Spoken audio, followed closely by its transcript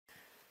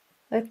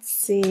Let's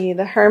see,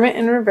 the Hermit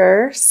in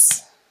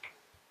reverse,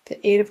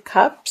 the Eight of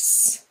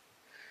Cups,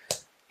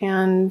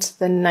 and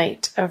the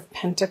Knight of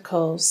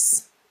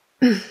Pentacles.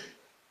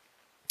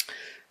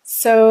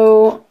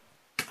 So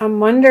I'm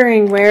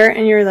wondering, where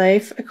in your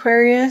life,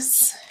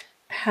 Aquarius,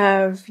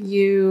 have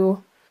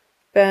you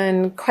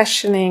been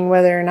questioning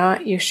whether or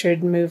not you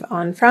should move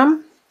on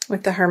from,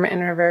 with the Hermit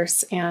in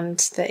reverse and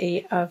the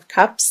Eight of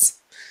Cups?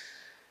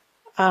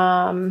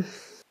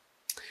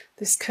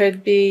 This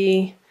could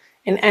be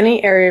in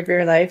any area of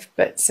your life,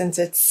 but since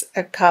it's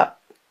a cup,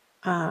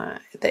 the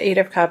Eight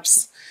of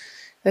Cups,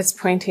 that's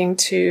pointing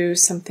to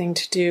something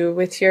to do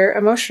with your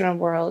emotional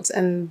world,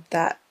 and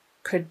that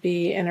could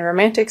be in a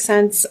romantic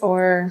sense,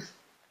 or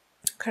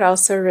could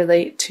also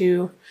relate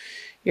to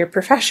your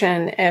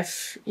profession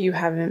if you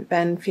haven't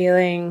been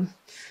feeling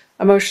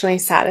emotionally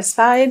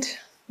satisfied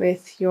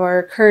with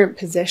your current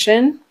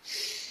position,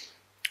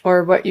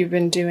 or what you've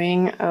been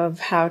doing of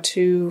how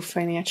to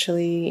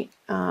financially,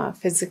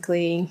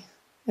 physically,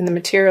 in the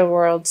material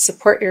world,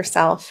 support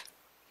yourself.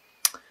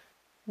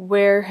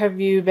 Where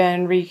have you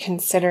been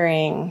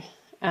reconsidering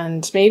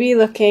and maybe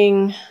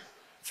looking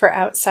for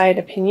outside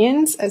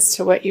opinions as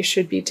to what you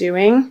should be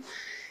doing?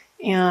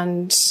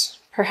 And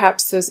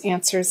perhaps those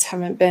answers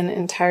haven't been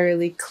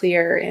entirely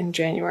clear in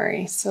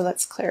January. So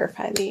let's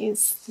clarify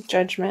these. The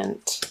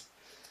Judgment,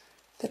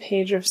 the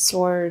Page of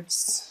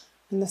Swords,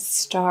 and the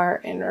Star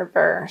in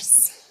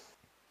reverse.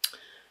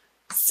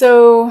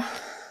 So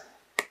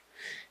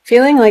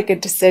feeling like a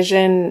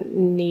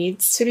decision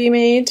needs to be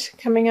made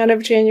coming out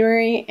of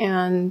January,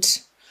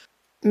 and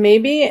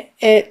maybe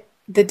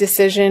the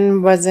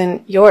decision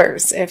wasn't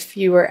yours. If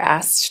you were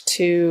asked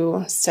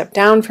to step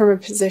down from a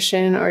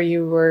position, or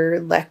you were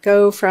let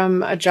go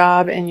from a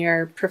job in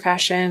your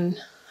profession,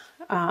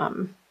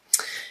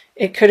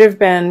 it could have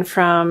been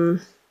from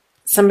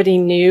somebody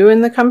new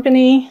in the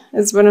company,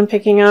 is what I'm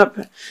picking up,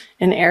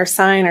 an air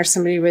sign or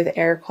somebody with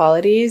air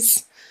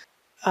qualities.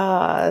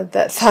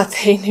 That thought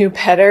they knew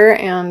better,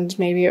 and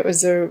maybe it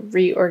was a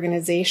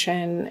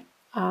reorganization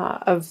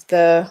of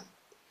the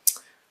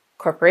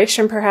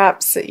corporation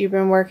perhaps that you've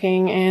been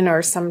working in,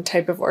 or some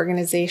type of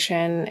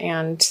organization,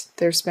 and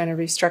there's been a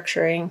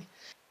restructuring.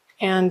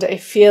 And I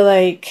feel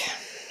like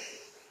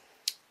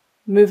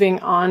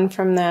moving on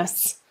from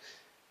this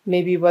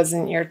maybe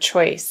wasn't your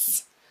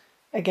choice.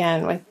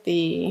 Again, with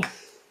the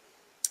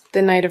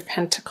Knight of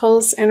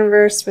Pentacles in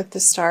reverse, with the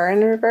Star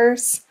in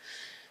reverse,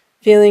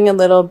 feeling a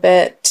little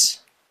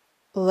bit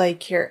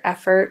like your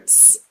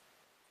efforts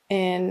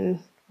in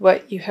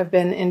what you have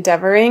been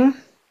endeavoring,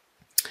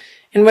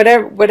 in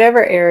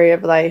whatever area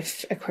of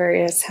life,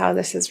 Aquarius, how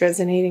this is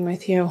resonating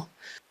with you,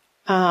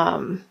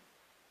 that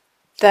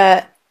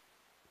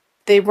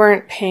they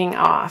weren't paying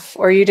off,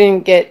 or you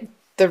didn't get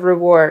the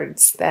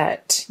rewards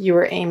that you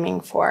were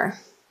aiming for.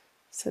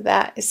 So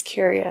that is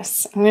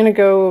curious. I'm going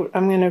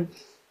to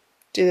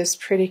do this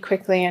pretty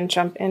quickly and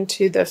jump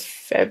into the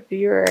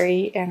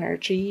February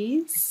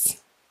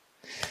energies.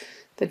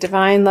 The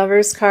Divine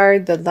Lovers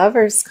card, the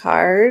Lovers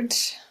card,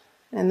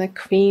 and the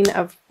Queen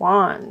of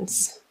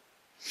Wands.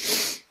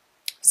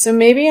 So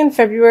maybe in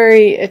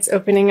February it's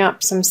opening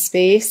up some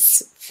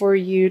space for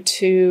you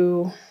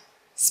to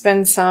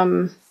spend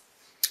some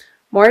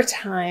more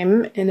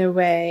time, in a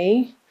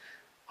way,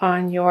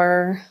 on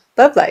your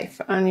love life,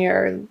 on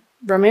your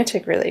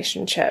romantic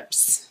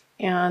relationships.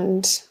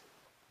 And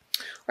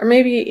or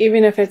maybe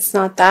even if it's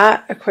not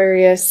that,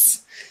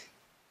 Aquarius,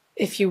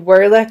 if you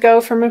were let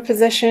go from a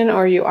position,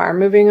 or you are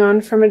moving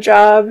on from a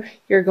job,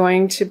 you're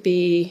going to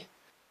be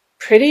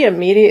pretty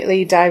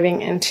immediately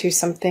diving into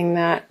something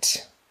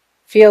that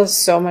feels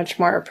so much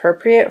more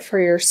appropriate for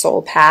your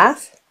soul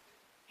path.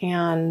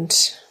 And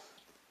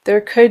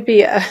there could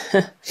be,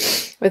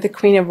 with the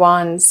Queen of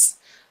Wands,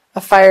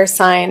 a fire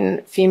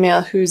sign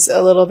female who's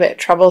a little bit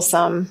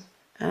troublesome.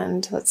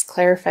 And let's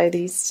clarify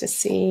these to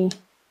see.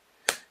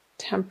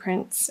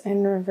 Temperance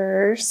in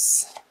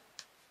reverse,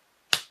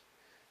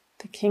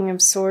 the King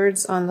of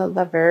Swords on the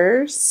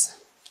Lovers.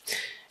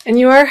 And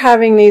you are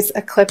having these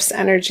eclipse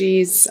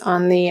energies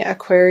on the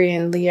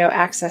Aquarian Leo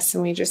axis,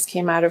 and we just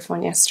came out of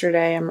one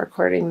yesterday. I'm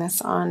recording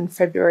this on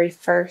February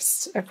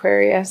 1st,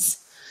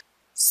 Aquarius.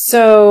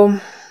 So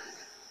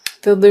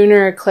the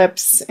lunar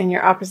eclipse in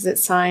your opposite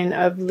sign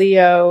of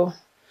Leo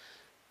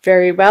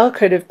very well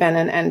could have been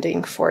an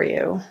ending for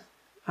you.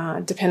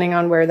 Depending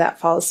on where that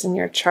falls in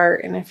your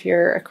chart. And if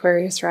you're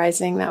Aquarius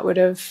rising, that would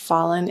have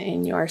fallen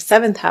in your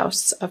 7th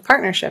house of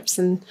partnerships.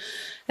 And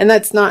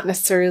that's not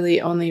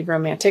necessarily only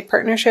romantic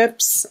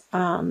partnerships,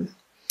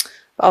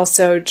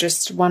 also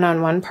just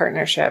one-on-one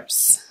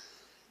partnerships.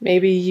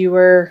 Maybe you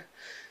were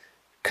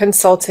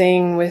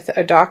consulting with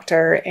a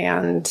doctor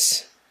and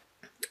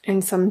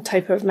in some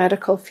type of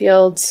medical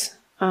field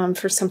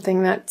for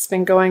something that's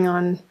been going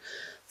on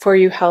for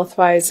you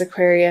health-wise,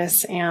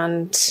 Aquarius,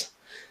 and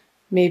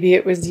maybe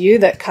it was you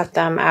that cut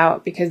them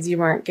out because you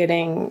weren't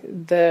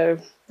getting the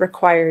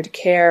required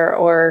care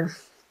or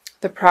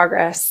the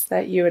progress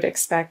that you would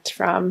expect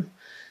from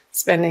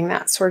spending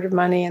that sort of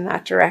money in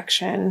that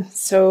direction.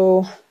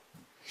 So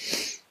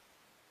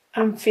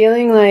I'm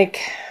feeling like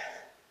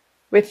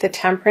with the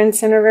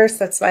Temperance in reverse.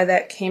 That's why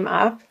that came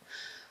up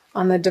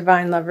on the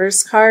Divine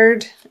Lovers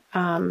card.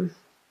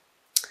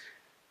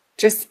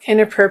 Just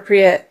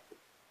inappropriate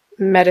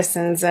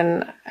medicines,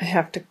 and I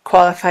have to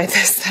qualify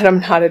this that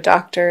I'm not a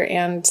doctor,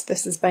 and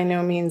this is by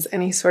no means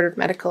any sort of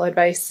medical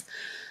advice.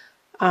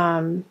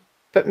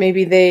 But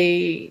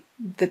maybe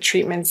the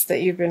treatments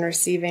that you've been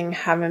receiving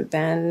haven't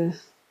been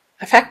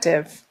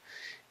effective,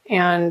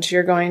 and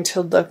you're going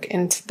to look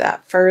into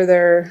that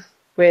further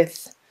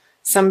with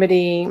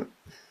somebody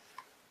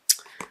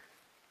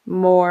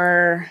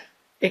more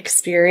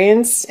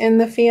experienced in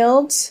the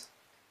field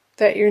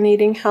that you're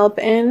needing help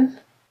in.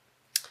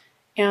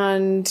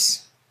 And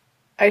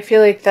I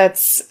feel like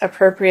that's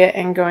appropriate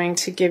and going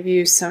to give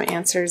you some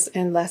answers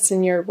and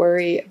lessen your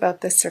worry about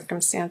the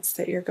circumstance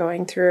that you're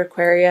going through,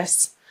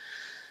 Aquarius,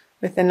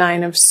 with the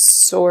Nine of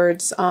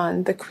Swords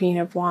on the Queen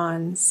of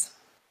Wands.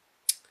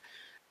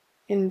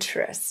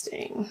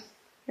 Interesting.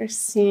 We're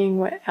seeing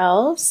what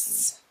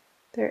else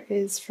there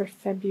is for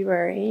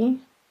February.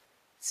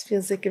 This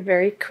feels like a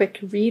very quick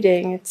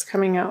reading. It's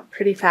coming out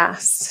pretty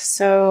fast.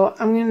 So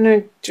I'm going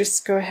to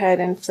just go ahead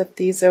and flip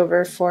these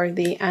over for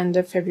the end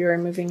of February,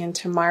 moving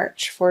into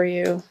March for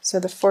you. So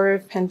the Four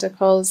of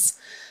Pentacles,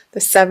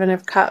 the Seven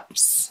of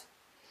Cups,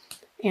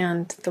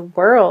 and the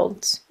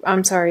World.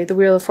 I'm sorry, the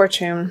Wheel of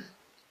Fortune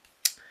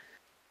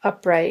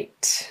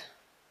upright.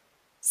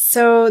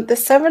 So the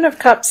Seven of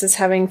Cups is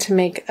having to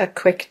make a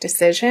quick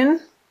decision.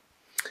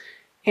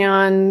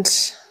 And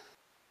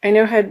I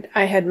know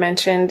I had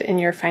mentioned in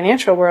your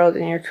financial world,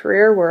 in your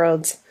career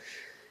world,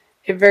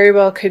 it very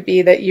well could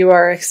be that you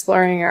are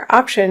exploring your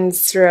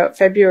options throughout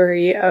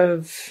February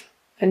of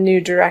a new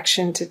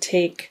direction to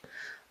take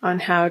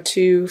on how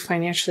to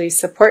financially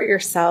support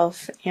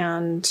yourself,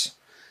 and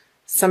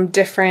some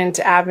different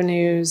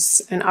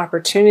avenues and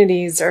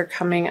opportunities are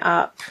coming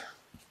up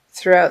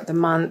throughout the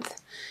month.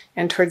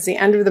 And towards the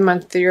end of the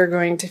month, you're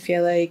going to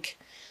feel like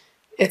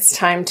it's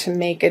time to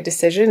make a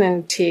decision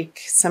and take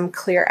some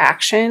clear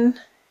action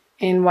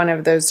in one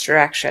of those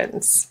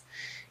directions.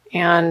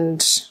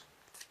 And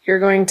you're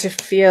going to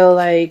feel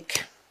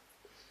like,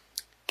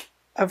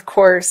 of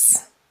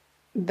course,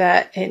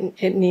 that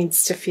it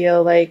needs to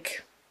feel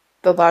like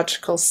the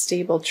logical,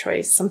 stable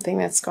choice, something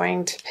that's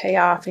going to pay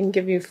off and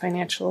give you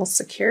financial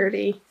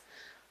security.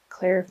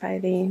 Clarify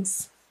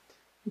these.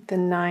 The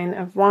Nine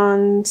of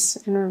Wands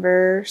in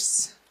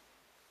reverse,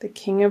 the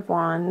King of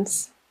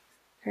Wands,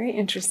 very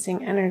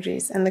interesting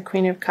energies, and the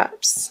Queen of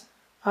Cups,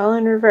 all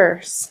in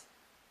reverse.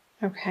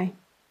 Okay.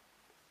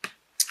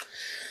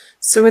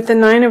 So with the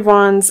Nine of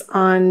Wands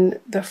on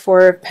the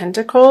Four of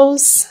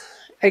Pentacles,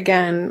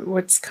 again,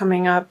 what's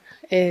coming up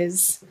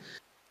is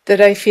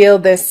that I feel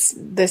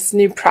this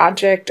new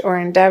project or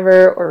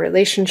endeavor or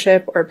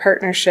relationship or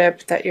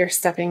partnership that you're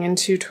stepping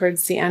into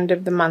towards the end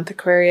of the month,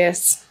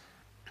 Aquarius,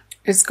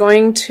 is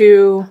going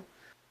to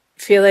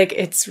feel like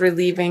it's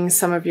relieving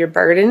some of your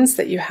burdens,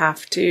 that you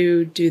have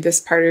to do this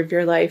part of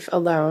your life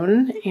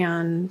alone.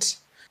 And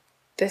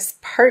this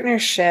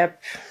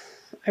partnership,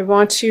 I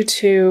want you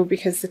to,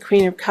 because the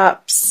Queen of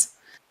Cups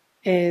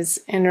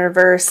is in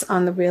reverse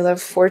on the Wheel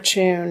of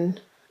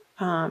Fortune,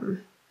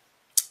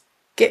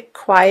 get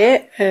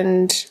quiet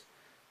and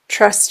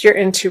trust your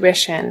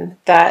intuition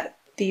that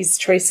these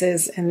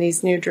choices and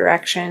these new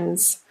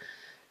directions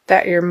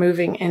that you're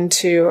moving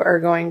into are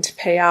going to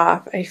pay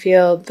off. I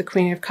feel the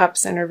Queen of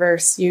Cups in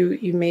reverse,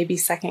 you may be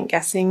second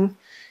guessing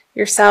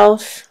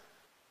yourself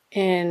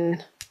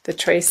in the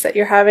choice that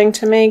you're having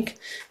to make,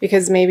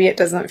 because maybe it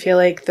doesn't feel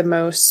like the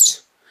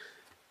most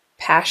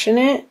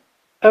passionate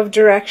of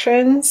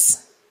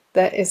directions,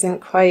 that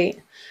isn't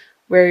quite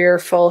where your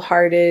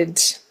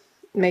full-hearted,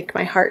 make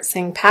my heart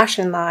sing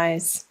passion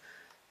lies.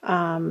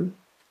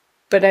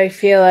 But I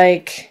feel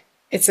like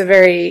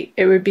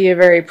it would be a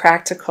very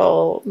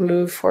practical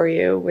move for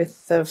you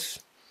with the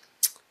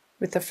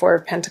Four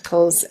of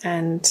Pentacles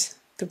and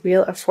the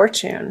Wheel of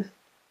Fortune.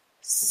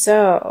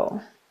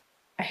 So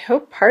I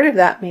hope part of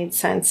that made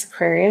sense,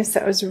 Aquarius.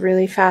 That was a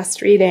really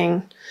fast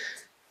reading.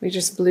 We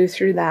just blew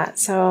through that.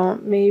 So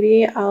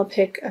maybe I'll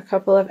pick a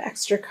couple of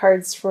extra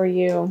cards for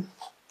you.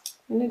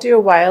 I'm going to do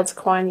a Wild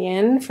Kuan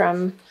Yin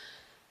from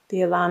the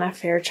Alana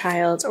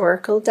Fairchild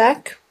Oracle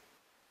deck.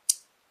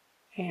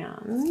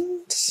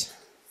 And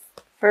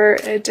for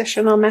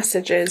additional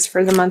messages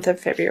for the month of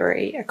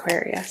February,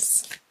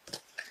 Aquarius.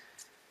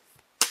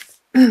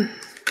 This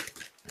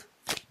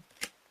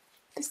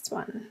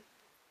one.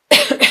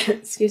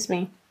 Excuse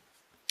me.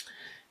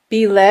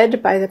 Be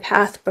led by the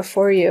path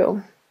before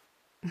you.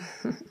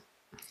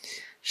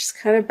 Just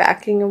kind of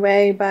backing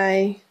away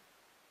by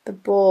the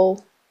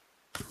bull.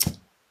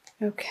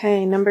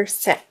 Okay, number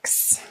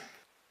 6.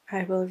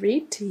 I will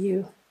read to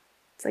you.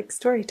 It's like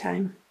story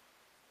time.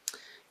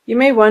 You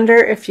may wonder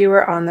if you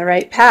are on the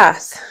right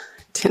path.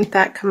 Didn't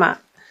that come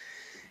up?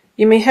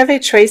 You may have a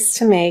choice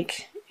to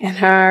make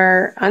and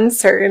are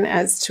uncertain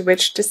as to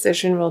which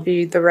decision will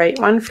be the right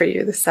one for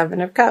you. The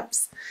Seven of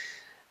Cups.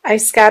 I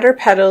scatter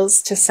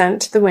petals to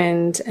scent the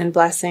wind and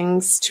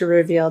blessings to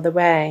reveal the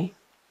way.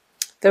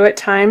 Though at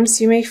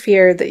times you may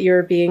fear that you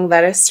are being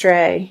led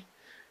astray,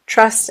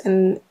 Trust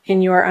in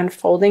your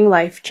unfolding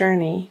life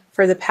journey,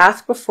 for the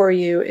path before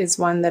you is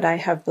one that I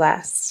have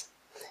blessed.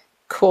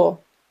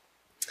 Cool.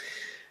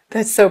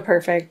 That's so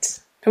perfect.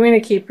 I'm going to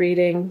keep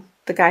reading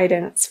the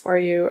guidance for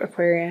you,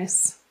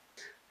 Aquarius.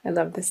 I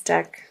love this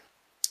deck.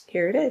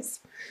 Here it is.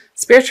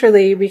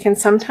 Spiritually, we can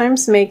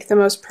sometimes make the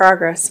most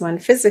progress when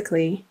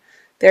physically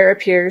there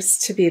appears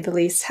to be the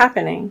least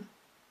happening.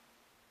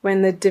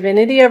 When the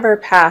divinity of our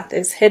path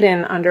is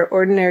hidden under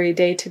ordinary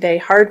day-to-day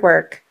hard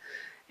work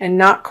and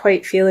not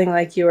quite feeling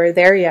like you are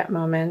there yet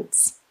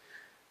moments,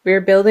 we are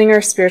building our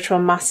spiritual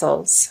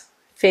muscles: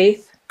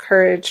 faith,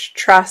 courage,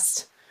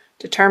 trust,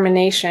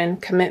 determination,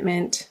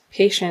 commitment,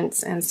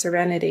 patience, and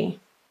serenity.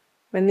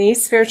 When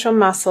these spiritual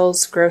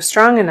muscles grow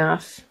strong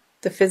enough,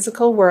 the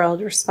physical world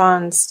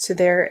responds to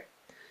their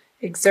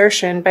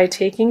exertion by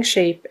taking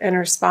shape and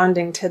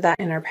responding to that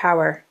inner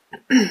power.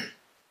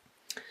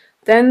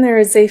 Then there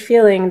is a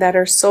feeling that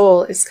our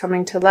soul is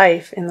coming to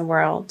life in the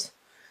world,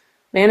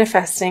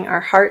 manifesting our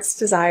heart's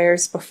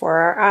desires before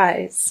our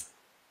eyes,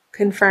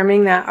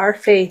 confirming that our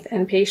faith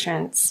and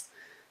patience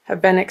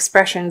have been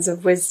expressions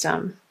of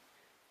wisdom.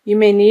 You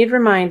may need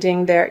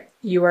reminding that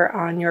you are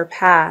on your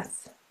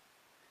path.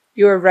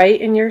 You are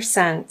right in your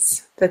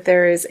sense that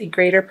there is a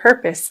greater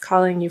purpose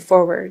calling you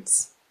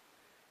forwards.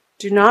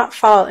 Do not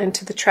fall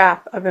into the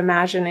trap of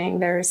imagining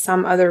there is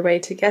some other way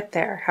to get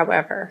there,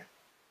 however.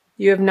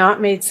 You have not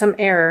made some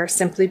error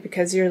simply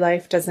because your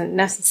life doesn't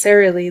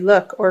necessarily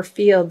look or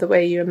feel the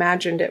way you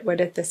imagined it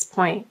would at this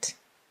point.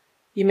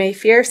 You may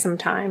fear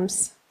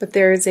sometimes, but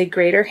there is a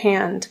greater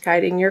hand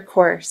guiding your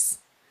course,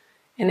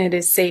 and it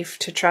is safe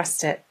to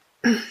trust it.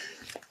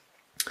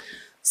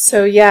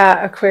 So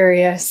yeah,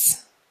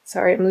 Aquarius,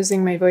 sorry, I'm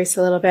losing my voice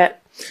a little bit.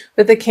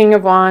 With the King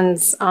of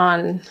Wands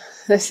on,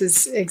 this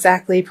is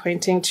exactly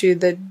pointing to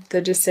the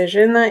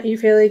decision that you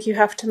feel like you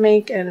have to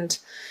make, and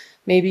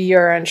maybe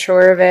you're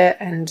unsure of it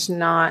and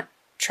not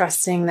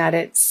trusting that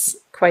it's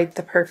quite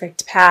the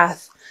perfect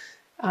path.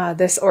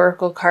 This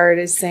Oracle card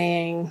is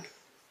saying,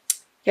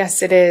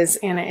 yes, it is,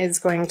 and it is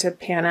going to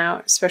pan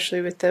out,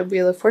 especially with the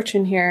Wheel of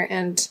Fortune here,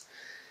 and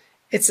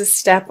it's a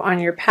step on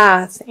your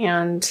path,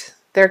 and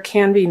there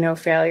can be no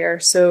failure.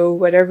 So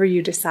whatever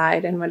you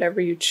decide and whatever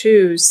you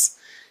choose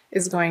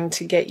is going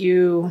to get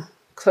you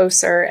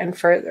closer and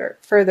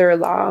further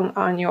along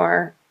on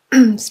your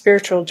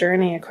spiritual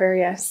journey,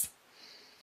 Aquarius.